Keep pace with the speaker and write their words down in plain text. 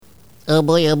Oh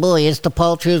boy, it's the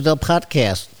Paul Truesdell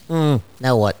podcast.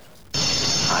 Now what?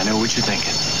 I know what you're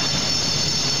thinking.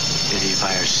 Did he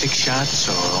fire 6 shots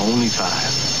or only 5?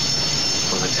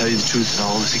 Well, to tell you the truth, in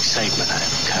all this excitement, I've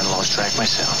kind of lost track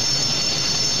myself.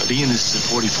 But Ian, this is a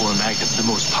 44 Magnum, the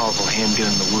most powerful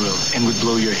handgun in the world, and would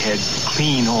blow your head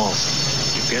clean off.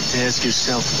 You've got to ask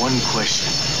yourself one question.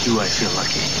 Do I feel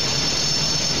lucky?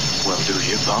 Well, do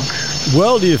you, punk?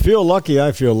 Well, do you feel lucky?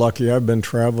 I feel lucky. I've been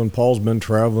traveling. Paul's been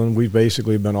traveling. We've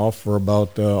basically been off for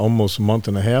about almost a month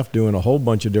and a half doing a whole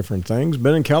bunch of different things.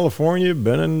 Been in California,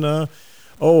 been in,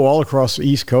 all across the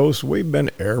East Coast. We've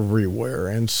been everywhere.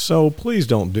 And so please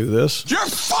don't do this. You're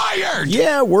fired!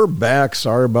 Yeah, we're back.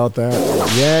 Sorry about that.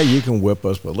 Yeah, you can whip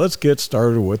us, but let's get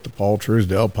started with the Paul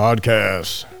Truesdell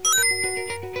podcast.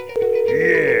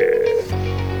 Yeah.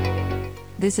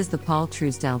 This is the Paul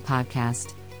Truesdell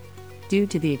podcast. Due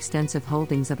to the extensive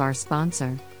holdings of our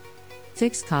sponsor,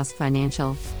 Fixed Cost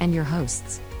Financial, and your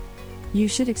hosts, you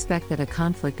should expect that a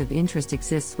conflict of interest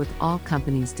exists with all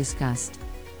companies discussed.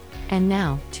 And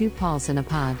now, 2 Pauls in a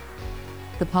pod.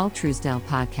 The Paul Truesdell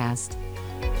podcast.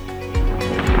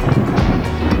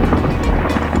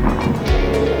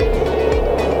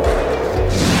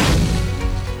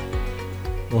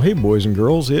 Well, hey, boys and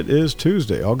girls, it is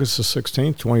Tuesday, August the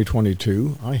 16th,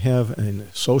 2022. I have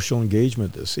a social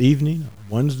engagement this evening,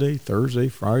 Wednesday, Thursday,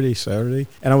 Friday, Saturday.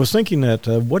 And I was thinking that,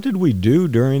 what did we do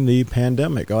during the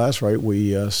pandemic? Oh, that's right.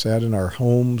 We sat in our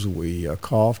homes. We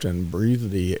coughed and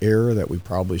breathed the air that we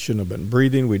probably shouldn't have been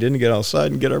breathing. We didn't get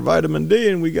outside and get our vitamin D,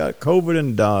 and we got COVID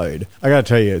and died. I got to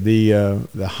tell you,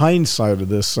 the hindsight of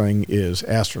this thing is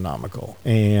astronomical.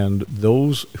 And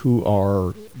those who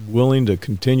are willing to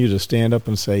continue to stand up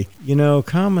and say, you know,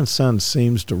 common sense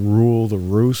seems to rule the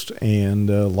roost, and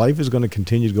life is going to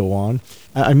continue to go on.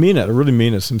 I mean it. I really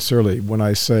mean it sincerely when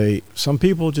I say some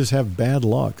people just have bad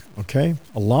luck, okay?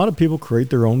 A lot of people create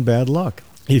their own bad luck.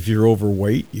 If you're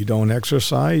overweight, you don't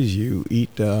exercise, you eat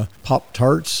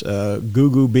Pop-Tarts,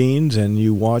 Goo Beans, and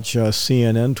you watch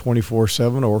CNN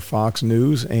 24/7 or Fox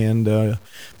News, and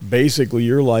basically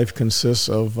your life consists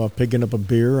of picking up a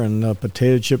beer and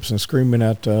potato chips and screaming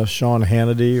at Sean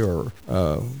Hannity or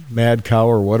Mad Cow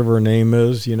or whatever her name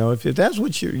is. You know, if that's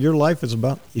what your life is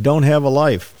about, you don't have a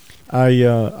life.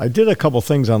 I did a couple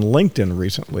things on LinkedIn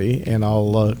recently, and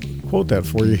I'll quote that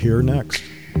for you here next.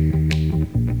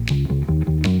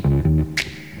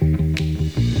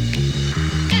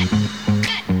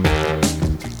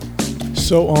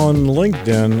 So on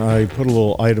LinkedIn, I put a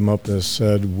little item up that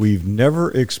said, we've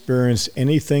never experienced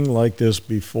anything like this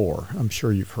before. I'm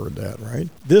sure you've heard that, right?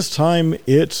 This time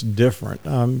it's different.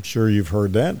 I'm sure you've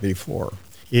heard that before.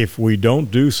 If we don't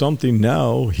do something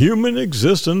now, human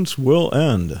existence will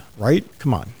end, right?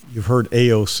 Come on. You've heard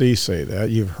AOC say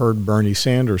that. You've heard Bernie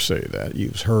Sanders say that.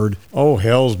 You've heard, oh,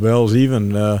 hell's bells,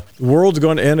 even the world's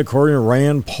going to end according to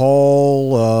Rand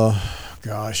Paul.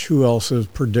 Gosh, who else has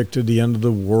predicted the end of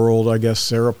the world? I guess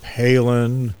Sarah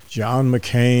Palin, John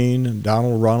McCain,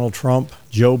 Donald Trump,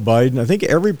 Joe Biden. I think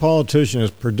every politician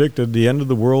has predicted the end of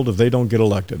the world if they don't get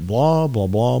elected. Blah, blah,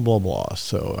 blah, blah, blah.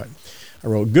 So I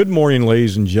wrote, good morning,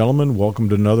 ladies and gentlemen. Welcome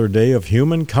to another day of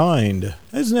humankind.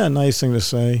 Isn't that a nice thing to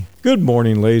say? Good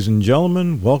morning, ladies and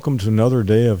gentlemen. Welcome to another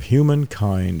day of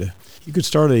humankind. You could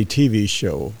start a TV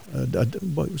show.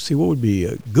 See, what would be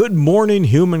Good Morning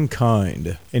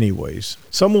Humankind? Anyways,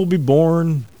 some will be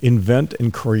born, invent,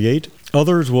 and create.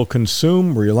 Others will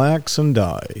consume, relax, and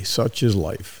die. Such is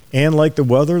life. And like the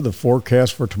weather, the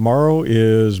forecast for tomorrow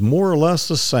is more or less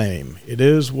the same. It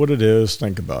is what it is.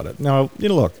 Think about it. Now,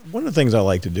 look, one of the things I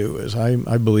like to do is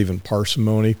I believe in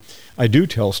parsimony. I do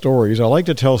tell stories. I like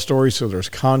to tell stories so there's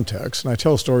context, and I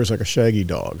tell stories like a shaggy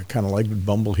dog. I kind of like to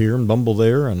bumble here and bumble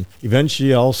there, and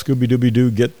eventually I'll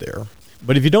Scooby-Dooby-Doo get there.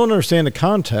 But if you don't understand the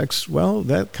context, well,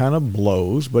 that kind of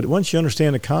blows. But once you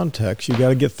understand the context, you got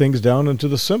to get things down into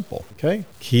the simple, okay?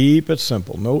 Keep it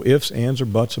simple. No ifs, ands, or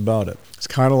buts about it. It's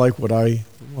kind of like what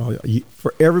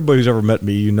for everybody who's ever met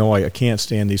me, you know I can't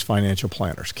stand these financial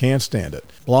planners. Can't stand it.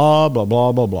 Blah, blah,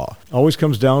 blah, blah, blah. Always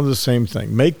comes down to the same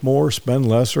thing. Make more, spend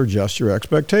less, or adjust your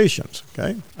expectations,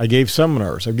 okay? I gave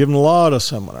seminars. I've given a lot of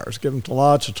seminars, given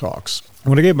lots of talks.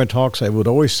 When I gave my talks, I would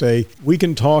always say, we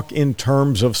can talk in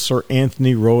terms of Sir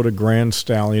Anthony rode a Grand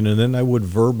Stallion, and then I would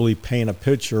verbally paint a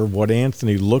picture of what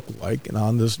Anthony looked like and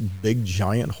on this big,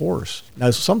 giant horse.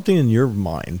 Now, something in your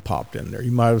mind popped in there.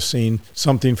 You might have seen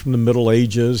something from the Middle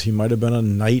Ages. He might have been a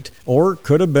knight, or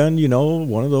could have been,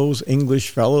 one of those English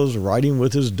fellows riding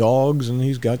with his dogs, and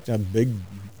he's got a big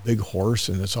big horse,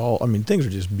 and it's all, things are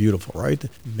just beautiful, right? The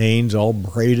mane's all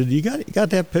braided. You got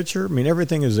that picture?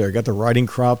 Everything is there. You got the riding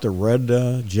crop, the red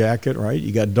jacket, right?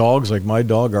 You got dogs like my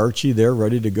dog Archie there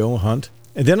ready to go hunt.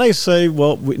 And then I say,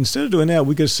 well, instead of doing that,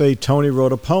 we could say Tony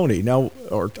rode a pony. Now,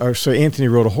 or say Anthony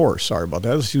rode a horse. Sorry about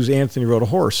that. Let's use Anthony rode a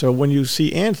horse. So when you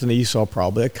see Anthony, you saw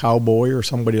probably a cowboy or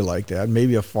somebody like that,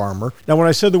 maybe a farmer. Now, when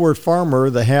I said the word farmer,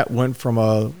 the hat went from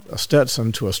a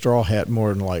Stetson to a straw hat more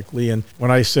than likely. And when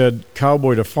I said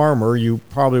cowboy to farmer, you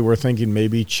probably were thinking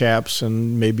maybe chaps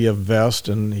and maybe a vest,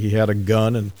 and he had a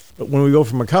gun. But when we go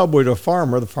from a cowboy to a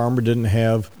farmer, the farmer didn't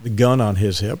have the gun on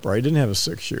his hip, right? Didn't have a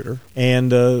 6-shooter.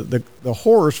 And the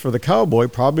horse for the cowboy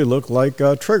probably looked like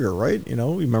Trigger, right?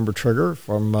 You remember Trigger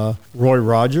from Roy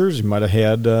Rogers. You might have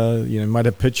had, might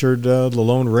have pictured the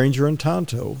Lone Ranger and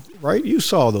Tonto, right? You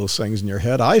saw those things in your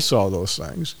head. I saw those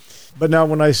things. But now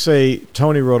when I say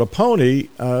Tony rode a pony,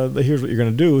 here's what you're going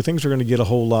to do. Things are going to get a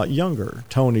whole lot younger.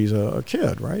 Tony's a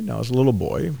kid, right? Now he's a little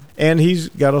boy. And he's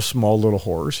got a small little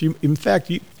horse. In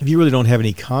fact, if you really don't have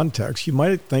any context, you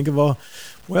might think of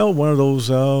one of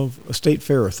those state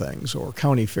fair things or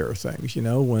county fair things,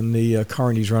 when the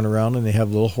carnies run around and they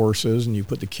have little horses and you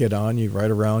put the kid on, you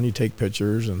ride around, you take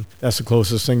pictures, and that's the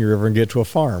closest thing you're ever going to get to a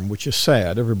farm, which is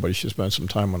sad. Everybody should spend some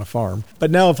time on a farm.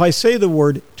 But now if I say the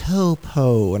word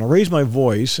topo, and I raise my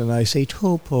voice and I say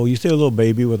topo, you see a little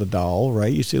baby with a doll,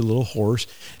 right? You see a little horse.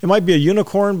 It might be a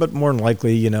unicorn, but more than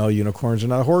likely, unicorns are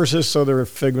not horses, so they're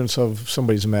figments of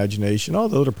somebody's imagination,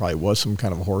 although there probably was some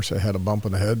kind of a horse that had a bump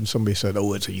on the head and somebody said,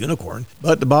 oh, it's a unicorn.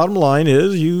 But the bottom line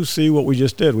is you see what we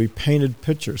just did. We painted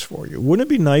pictures for you. Wouldn't it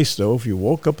be nice, though, if you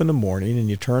woke up in the morning and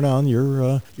you turn on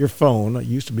your phone? It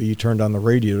used to be you turned on the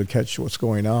radio to catch what's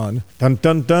going on. Dun,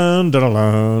 dun, dun, dun, dun,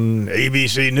 dun.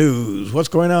 ABC News. What's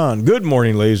going on? Good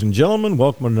morning, ladies and gentlemen.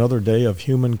 Welcome to another day of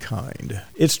humankind.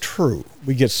 It's true.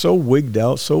 We get so wigged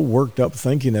out, so worked up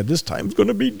thinking that this time's going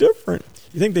to be different.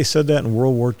 You think they said that in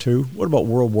World War II? What about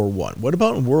World War I? What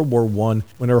about in World War I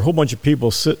when there were a whole bunch of people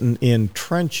sitting in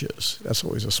trenches? That's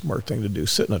always a smart thing to do,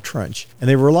 sit in a trench. And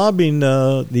they were lobbing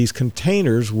these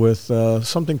containers with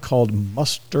something called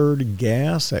mustard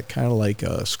gas that kind of like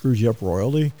screws you up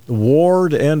royally. The war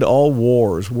to end all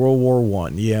wars, World War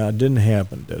I. Yeah, it didn't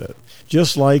happen, did it?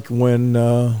 Just like when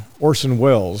Orson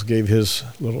Welles gave his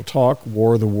little talk,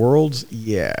 War of the Worlds,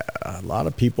 yeah, a lot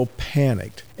of people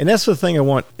panicked. And that's the thing I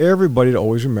want everybody to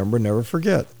always remember, never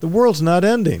forget. The world's not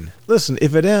ending. Listen,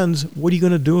 if it ends, what are you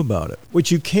going to do about it?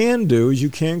 What you can do is you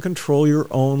can control your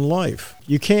own life.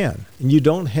 You can. And you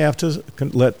don't have to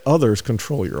let others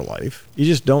control your life. You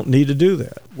just don't need to do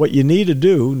that. What you need to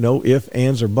do, no ifs,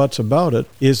 ands, or buts about it,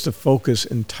 is to focus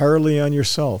entirely on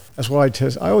yourself. That's why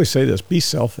I always say this, be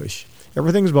selfish.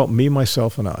 Everything's about me,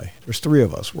 myself, and I. There's 3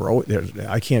 of us.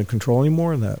 I can't control any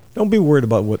more than that. Don't be worried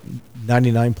about what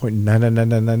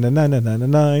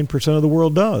 99.9999999% of the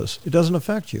world does. It doesn't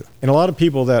affect you. And a lot of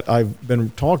people that I've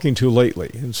been talking to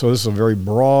lately, and so this is a very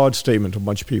broad statement to a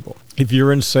bunch of people. If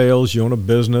you're in sales, you own a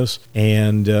business,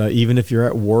 and even if you're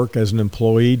at work as an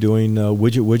employee doing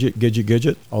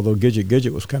widget, although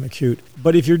Gidget was kind of cute.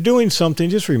 But if you're doing something,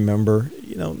 just remember,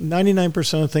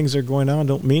 99% of things that are going on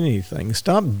don't mean anything.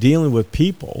 Stop dealing with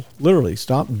people, literally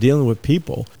stop dealing with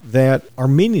people that are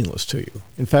meaningless to you.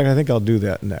 In fact, I think I'll do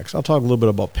that next. I'll talk a little bit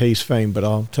about Pace Fame, but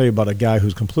I'll tell you about a guy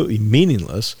who's completely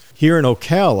meaningless. Here in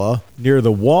Ocala, near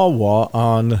the Wawa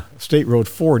on State Road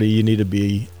 40, you need to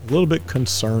be a little bit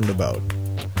concerned about.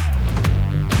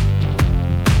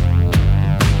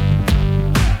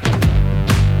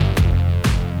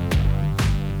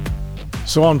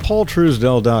 So on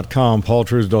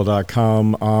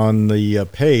paultruesdell.com, on the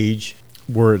page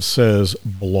where it says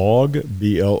blog,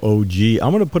 B-L-O-G,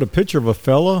 I'm going to put a picture of a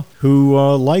fella who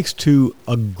likes to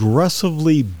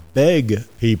aggressively beg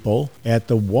people at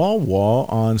the Wawa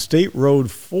on State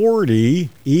Road 40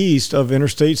 east of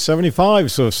Interstate 75.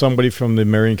 So if somebody from the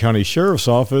Marion County Sheriff's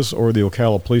Office or the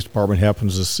Ocala Police Department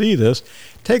happens to see this,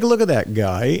 take a look at that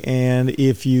guy, and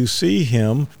if you see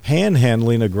him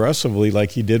panhandling aggressively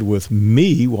like he did with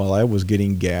me while I was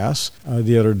getting gas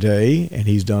the other day, and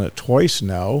he's done it twice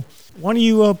now, why don't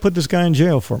you put this guy in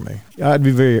jail for me? I'd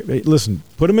be listen,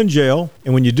 put him in jail,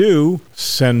 and when you do,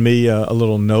 send me a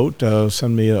little note,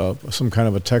 send me some kind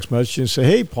of a text message and say,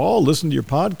 hey, Paul, listen to your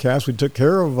podcast. We took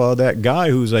care of that guy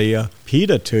who's a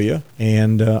PETA to you,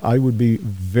 and I would be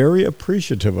very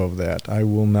appreciative of that. I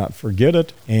will not forget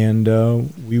it, and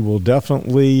we will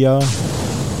definitely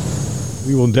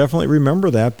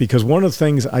remember that, because one of the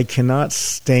things I cannot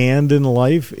stand in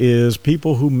life is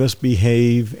people who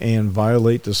misbehave and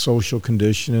violate the social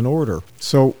condition and order.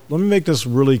 So let me make this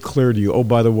really clear to you. Oh,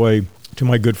 by the way, to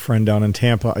my good friend down in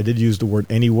Tampa, I did use the word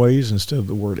anyways instead of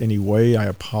the word anyway. I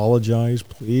apologize.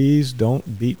 Please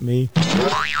don't beat me.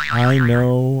 I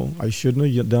know I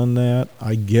shouldn't have done that.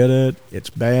 I get it. It's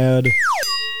bad.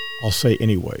 I'll say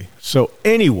anyway. So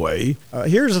anyway,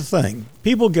 here's the thing.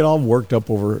 People get all worked up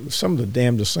over some of the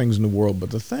damnedest things in the world, but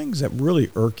the things that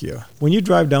really irk you, when you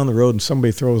drive down the road and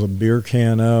somebody throws a beer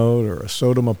can out or a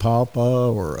soda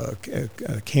mapapa or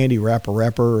a candy wrapper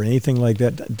or anything like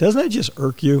that, doesn't that just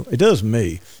irk you? It does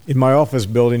me. In my office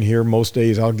building here, most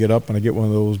days I'll get up and I get one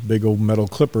of those big old metal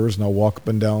clippers and I'll walk up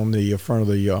and down the front of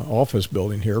the office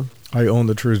building here. I own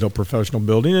the Truesdale Professional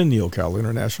Building in Neal Cowley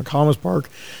International Commerce Park,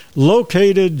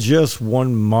 located just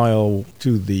 1 mile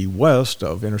to the west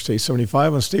of Interstate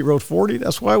 75 on State Road 40.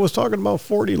 That's why I was talking about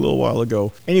 40 a little while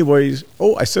ago. Anyways,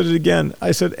 I said it again.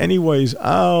 I said anyways.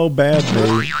 Oh, bad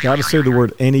me. Got to say the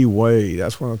word anyway.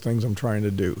 That's one of the things I'm trying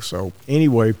to do. So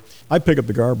anyway, I pick up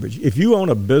the garbage. If you own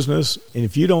a business and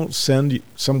if you don't send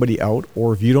somebody out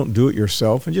or if you don't do it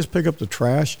yourself and just pick up the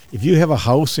trash, if you have a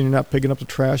house and you're not picking up the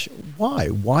trash, why?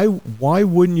 Why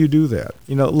wouldn't you do that?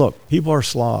 Look, people are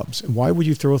slobs. And why would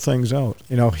you throw things out?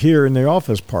 Here in the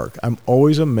office park, I'm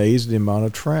always amazed at the amount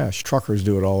of trash. Truckers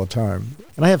do it all the time.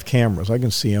 And I have cameras. I can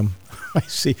see them.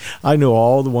 I know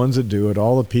all the ones that do it,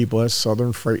 all the people at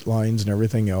Southern Freight Lines and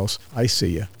everything else. I see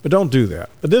you. But don't do that.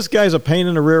 But this guy's a pain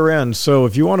in the rear end. So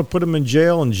if you want to put him in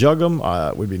jail and jug him,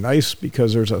 it would be nice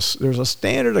because there's a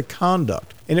standard of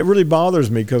conduct. And it really bothers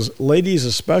me because ladies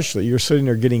especially, you're sitting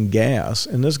there getting gas,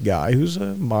 and this guy who's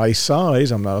my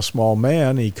size, I'm not a small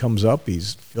man, he comes up,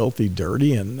 he's filthy,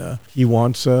 dirty, and he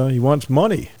wants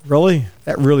money. Really?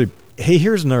 Hey,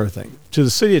 here's another thing. To the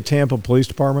City of Tampa Police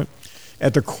Department,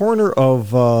 at the corner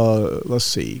of,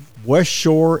 West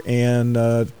Shore and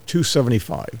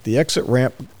 275, the exit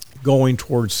ramp going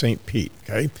towards St. Pete,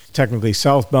 okay? Technically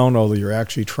southbound, although you're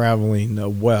actually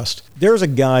traveling west. There's a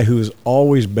guy who's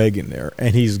always begging there,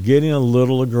 and he's getting a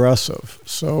little aggressive.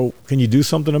 So can you do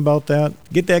something about that?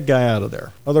 Get that guy out of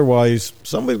there. Otherwise,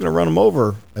 somebody's going to run him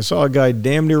over. I saw a guy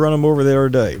damn near run him over the other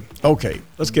day. Okay,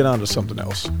 let's get on to something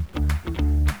else.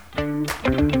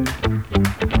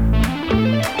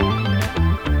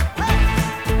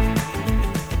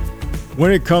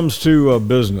 When it comes to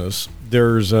business,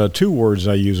 there's two words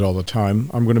I use all the time.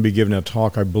 I'm going to be giving a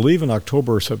talk, I believe, in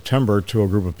October or September to a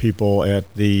group of people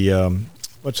at the,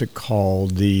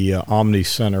 the Omni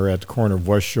Center at the corner of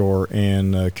West Shore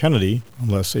and Kennedy,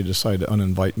 unless they decide to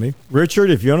uninvite me. Richard,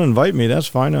 if you uninvite me, that's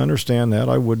fine. I understand that.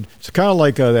 I would. It's kind of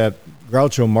like that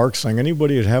Groucho Marx thing.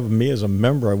 Anybody would have me as a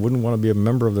member, I wouldn't want to be a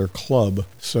member of their club.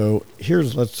 So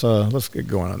let's get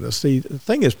going on this. The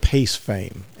thing is PACE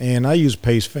fame, and I use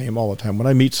PACE fame all the time. When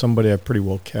I meet somebody, I pretty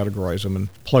well categorize them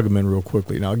and plug them in real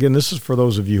quickly. Now, again, this is for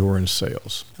those of you who are in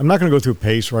sales. I'm not going to go through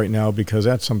PACE right now because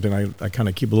that's something I kind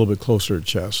of keep a little bit closer to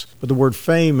chest. But the word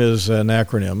fame is an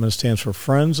acronym, and it stands for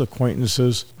friends,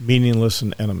 acquaintances, meaningless,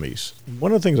 and enemies. And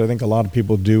one of the things I think a lot of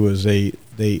people do is they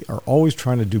are always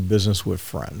trying to do business with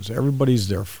friends. Everybody's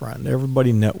their friend.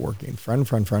 Everybody networking.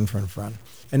 Friend.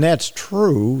 And that's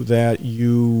true that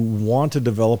you want to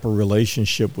develop a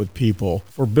relationship with people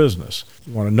for business.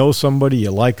 You want to know somebody,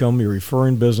 you like them, you're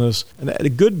referring business. And a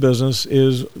good business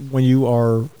is when you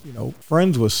are,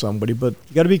 friends with somebody, but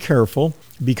you got to be careful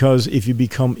because if you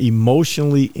become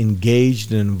emotionally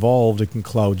engaged and involved, it can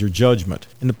cloud your judgment.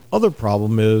 And the other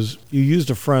problem is you used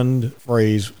a friend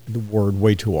phrase, the word,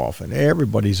 way too often.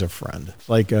 Everybody's a friend. It's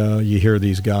like you hear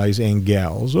these guys and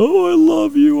gals, oh, I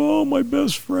love you, oh, my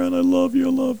best friend, I love you,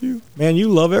 I love you. Man, you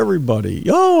love everybody.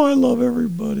 Oh, I love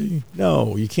everybody.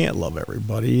 No, you can't love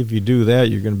everybody. If you do that,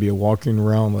 you're going to be a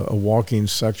walking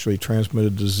sexually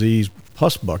transmitted disease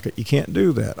pus bucket. You can't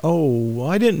do that. Oh,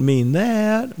 I didn't mean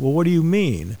that. Well, what do you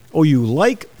mean? Oh, you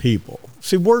like people.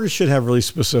 See, words should have really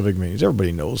specific meanings.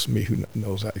 Everybody knows me who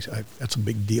knows that. That's a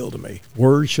big deal to me.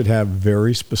 Words should have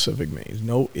very specific meanings.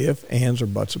 No ifs, ands, or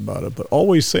buts about it, but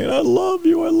always saying, I love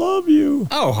you, I love you.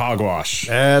 Oh, hogwash.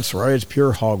 That's right. It's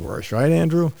pure hogwash, right,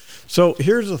 Andrew? So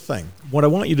here's the thing. What I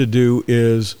want you to do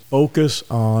is focus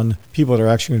on people that are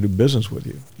actually going to do business with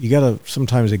you. You got to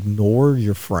sometimes ignore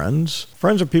your friends.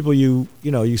 Friends are people you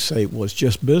say, well, it's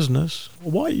just business.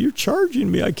 Well, why? You're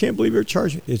charging me. I can't believe you're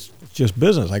charging. It's just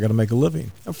business. I got to make a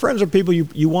living. And friends are people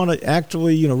you want to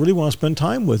actively, really want to spend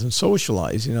time with and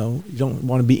socialize. You don't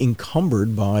want to be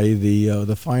encumbered by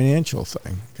the financial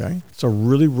thing. Okay, it's a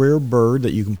really rare bird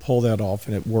that you can pull that off,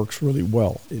 and it works really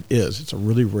well. It is. It's a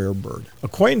really rare bird.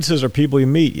 Acquaintances are people you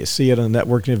meet. You see at a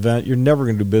networking event. You're never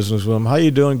going to do business with them. How you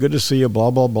doing? Good to see you.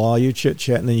 Blah blah blah. You chit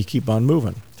chat, and then you keep on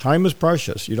moving. Time is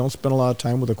precious. You don't spend a lot of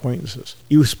time with acquaintances.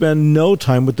 You spend no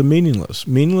time with the meaningless.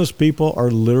 Meaningless people are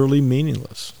literally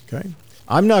meaningless, okay?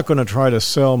 I'm not going to try to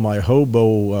sell my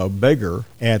hobo beggar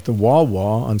at the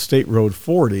Wawa on State Road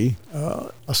 40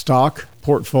 a stock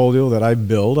portfolio that I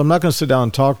build. I'm not going to sit down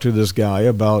and talk to this guy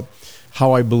about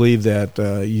how I believe that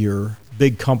your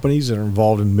big companies that are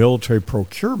involved in military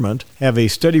procurement have a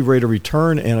steady rate of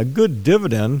return and a good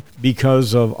dividend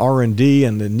because of R&D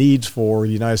and the needs for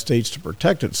the United States to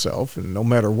protect itself. And no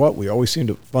matter what, we always seem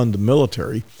to fund the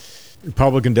military,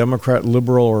 Republican, Democrat,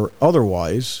 liberal, or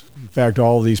otherwise. In fact,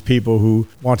 all of these people who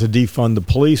want to defund the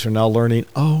police are now learning,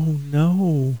 oh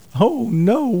no,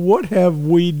 what have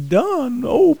we done?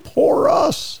 Oh, poor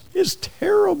us. It's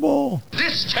terrible.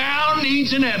 This town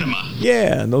needs an enema.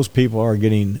 Yeah, and those people are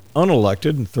getting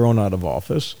unelected and thrown out of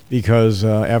office because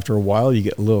after a while you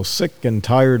get a little sick and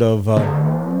tired of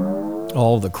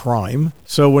all the crime.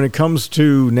 So when it comes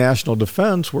to national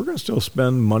defense, we're going to still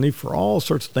spend money for all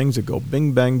sorts of things that go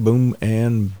bing, bang, boom,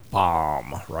 and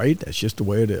bomb, right? That's just the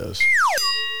way it is.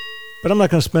 But I'm not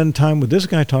going to spend time with this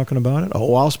guy talking about it.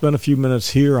 Oh, I'll spend a few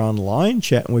minutes here online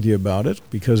chatting with you about it,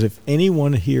 because if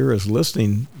anyone here is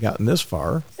listening, gotten this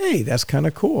far, hey, that's kind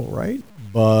of cool, right?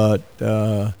 But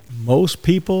most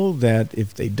people, that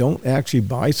if they don't actually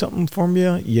buy something from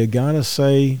you, you got to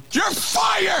say, you're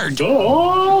fired!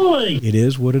 It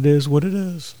is what it is, what it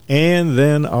is. And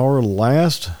then our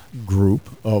last group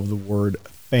of the word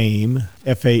fame,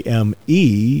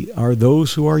 F-A-M-E, are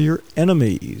those who are your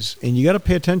enemies. And you got to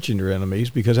pay attention to your enemies,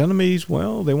 because enemies,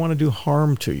 well, they want to do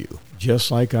harm to you.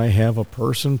 Just like I have a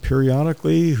person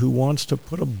periodically who wants to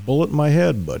put a bullet in my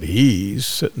head, but he's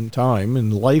sitting time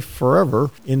in life forever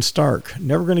in Stark.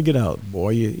 Never going to get out, boy.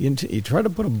 You try to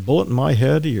put a bullet in my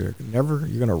head, you're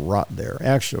going to rot there.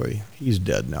 Actually, he's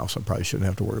dead now, so I probably shouldn't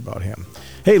have to worry about him.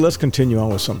 Hey, let's continue on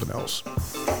with something else.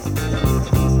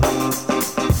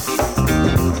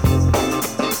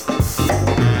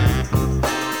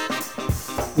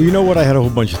 Well, you know what? I had a whole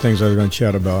bunch of things I was going to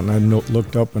chat about, and I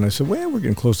looked up and I said, well, we're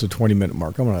getting close to the 20-minute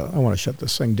mark. I want to shut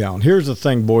this thing down. Here's the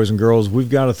thing, boys and girls. We've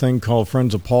got a thing called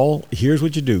Friends of Paul. Here's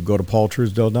what you do. Go to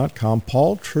paultruesdell.com,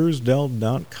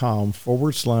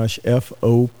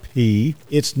 paultruesdell.com/FOP.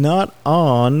 It's not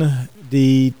on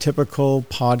the typical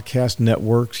podcast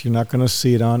networks. You're not going to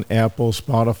see it on Apple,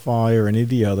 Spotify, or any of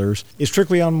the others. It's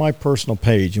strictly on my personal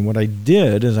page. And what I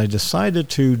did is I decided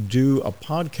to do a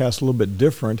podcast a little bit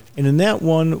different. And in that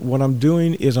one, what I'm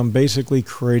doing is I'm basically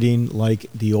creating like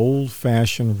the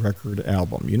old-fashioned record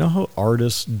album. You know how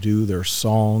artists do their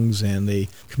songs and the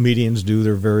comedians do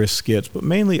their various skits, but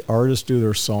mainly artists do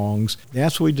their songs.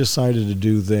 That's what we decided to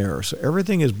do there. So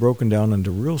everything is broken down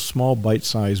into real small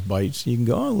bite-sized bites. You can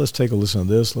go, oh, let's take a listen to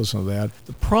this, listen to that.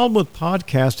 The problem with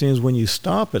podcasting is when you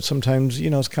stop it, sometimes,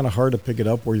 it's kind of hard to pick it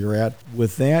up where you're at.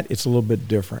 With that, it's a little bit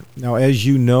different. Now, as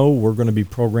you know, we're going to be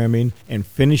programming and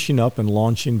finishing up and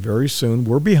launching very soon.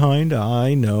 We're behind.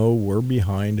 I know we're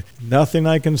behind. Nothing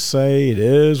I can say. It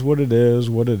is what it is,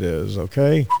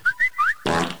 okay?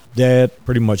 That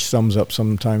pretty much sums up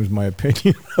sometimes my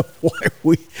opinion of why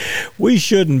we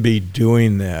shouldn't be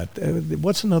doing that.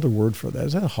 What's another word for that?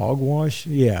 Is that hogwash?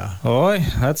 Yeah. Oi,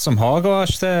 that's some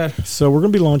hogwash there. So we're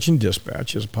going to be launching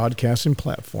Dispatch as a podcasting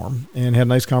platform, and had a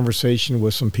nice conversation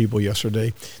with some people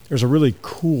yesterday. There's a really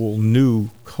cool new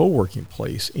co-working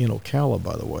place in Ocala,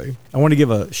 by the way. I want to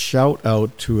give a shout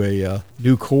out to a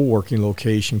new co-working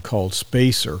location called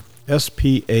Spacer.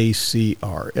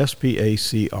 SPACR.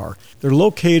 They're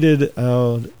located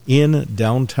in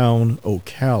downtown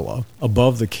Ocala,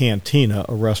 above the Cantina,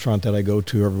 a restaurant that I go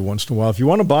to every once in a while. If you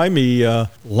want to buy me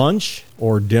lunch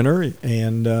or dinner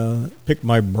and pick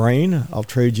my brain, I'll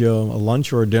trade you a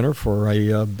lunch or a dinner for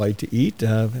a bite to eat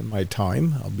in my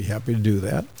time. I'll be happy to do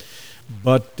that.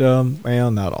 But,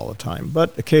 not all the time,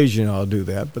 but occasionally I'll do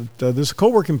that. But there's a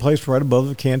co-working place right above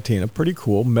the Cantina. Pretty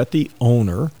cool. Met the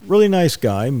owner. Really nice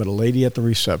guy. Met a lady at the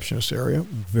receptionist area.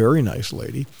 Very nice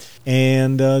lady.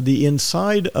 And the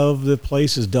inside of the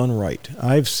place is done right.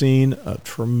 I've seen a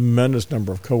tremendous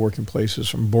number of co-working places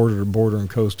from border to border and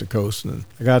coast to coast. And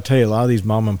I got to tell you, a lot of these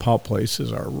mom and pop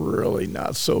places are really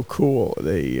not so cool.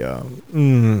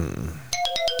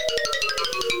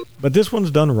 But this one's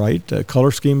done right. The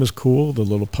color scheme is cool. The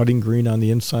little putting green on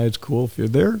the inside is cool. If you're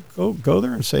there, go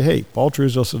there and say, hey, Paul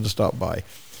Truesdell said to stop by.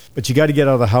 But you got to get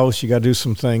out of the house. You got to do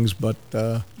some things. But,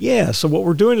 so what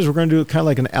we're doing is we're going to do kind of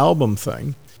like an album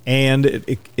thing. And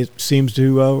it seems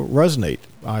to resonate.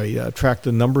 I tracked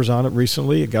the numbers on it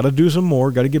recently. I got to do some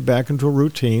more. Got to get back into a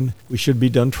routine. We should be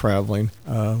done traveling.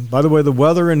 By the way, the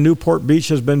weather in Newport Beach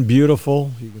has been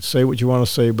beautiful. You can say what you want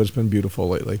to say, but it's been beautiful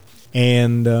lately.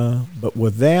 And but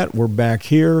with that, we're back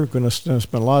here. We're going to spend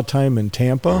a lot of time in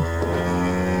Tampa.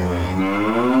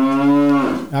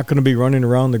 Not going to be running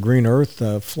around the green earth.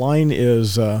 Flying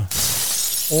is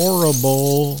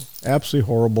horrible. Absolutely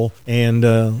horrible. And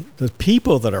the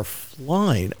people that are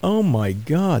flying, oh my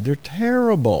God, they're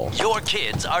terrible. Your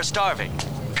kids are starving.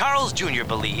 Carl's Jr.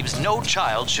 believes no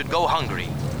child should go hungry.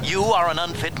 You are an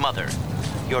unfit mother.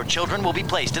 Your children will be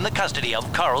placed in the custody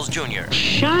of Carl's Jr.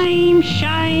 Shame,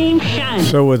 shame, shame.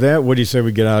 So with that, what do you say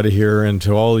we get out of here? And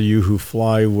to all of you who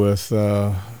fly with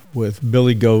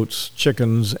billy goats,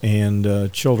 chickens,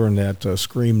 and children that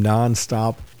scream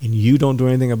nonstop, and you don't do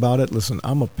anything about it, listen,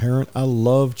 I'm a parent. I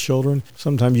love children.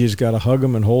 Sometimes you just got to hug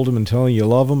them and hold them and tell them you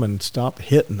love them and stop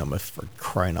hitting them, if for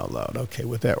crying out loud. Okay,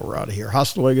 with that, we're out of here.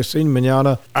 Hasta luego, sin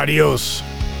mañana. Adios.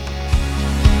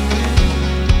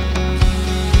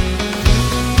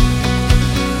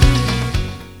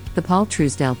 The Paul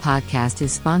Truesdell podcast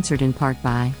is sponsored in part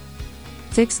by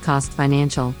Fixed Cost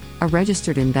Financial, a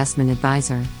registered investment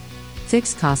advisor.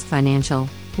 Fixed Cost Financial,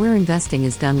 where investing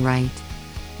is done right.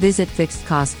 Visit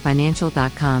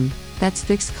fixedcostfinancial.com. That's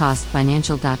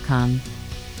fixedcostfinancial.com.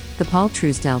 The Paul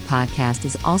Truesdell podcast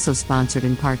is also sponsored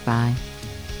in part by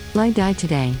Lie Die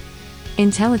Today,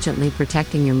 intelligently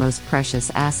protecting your most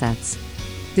precious assets.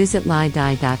 Visit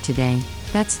liedie.today.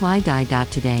 That's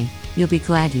liedie.today. You'll be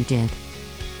glad you did.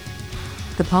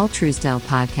 The Paul Truesdell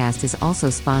podcast is also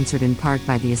sponsored in part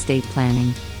by the estate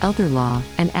planning, elder law,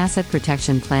 and asset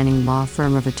protection planning law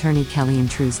firm of attorney Kelly and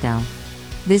Truesdell.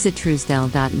 Visit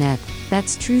truesdell.net,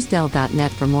 that's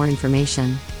truesdell.net for more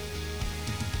information.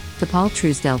 The Paul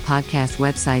Truesdell podcast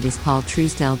website is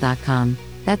paultruesdell.com,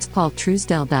 that's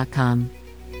paultruesdell.com.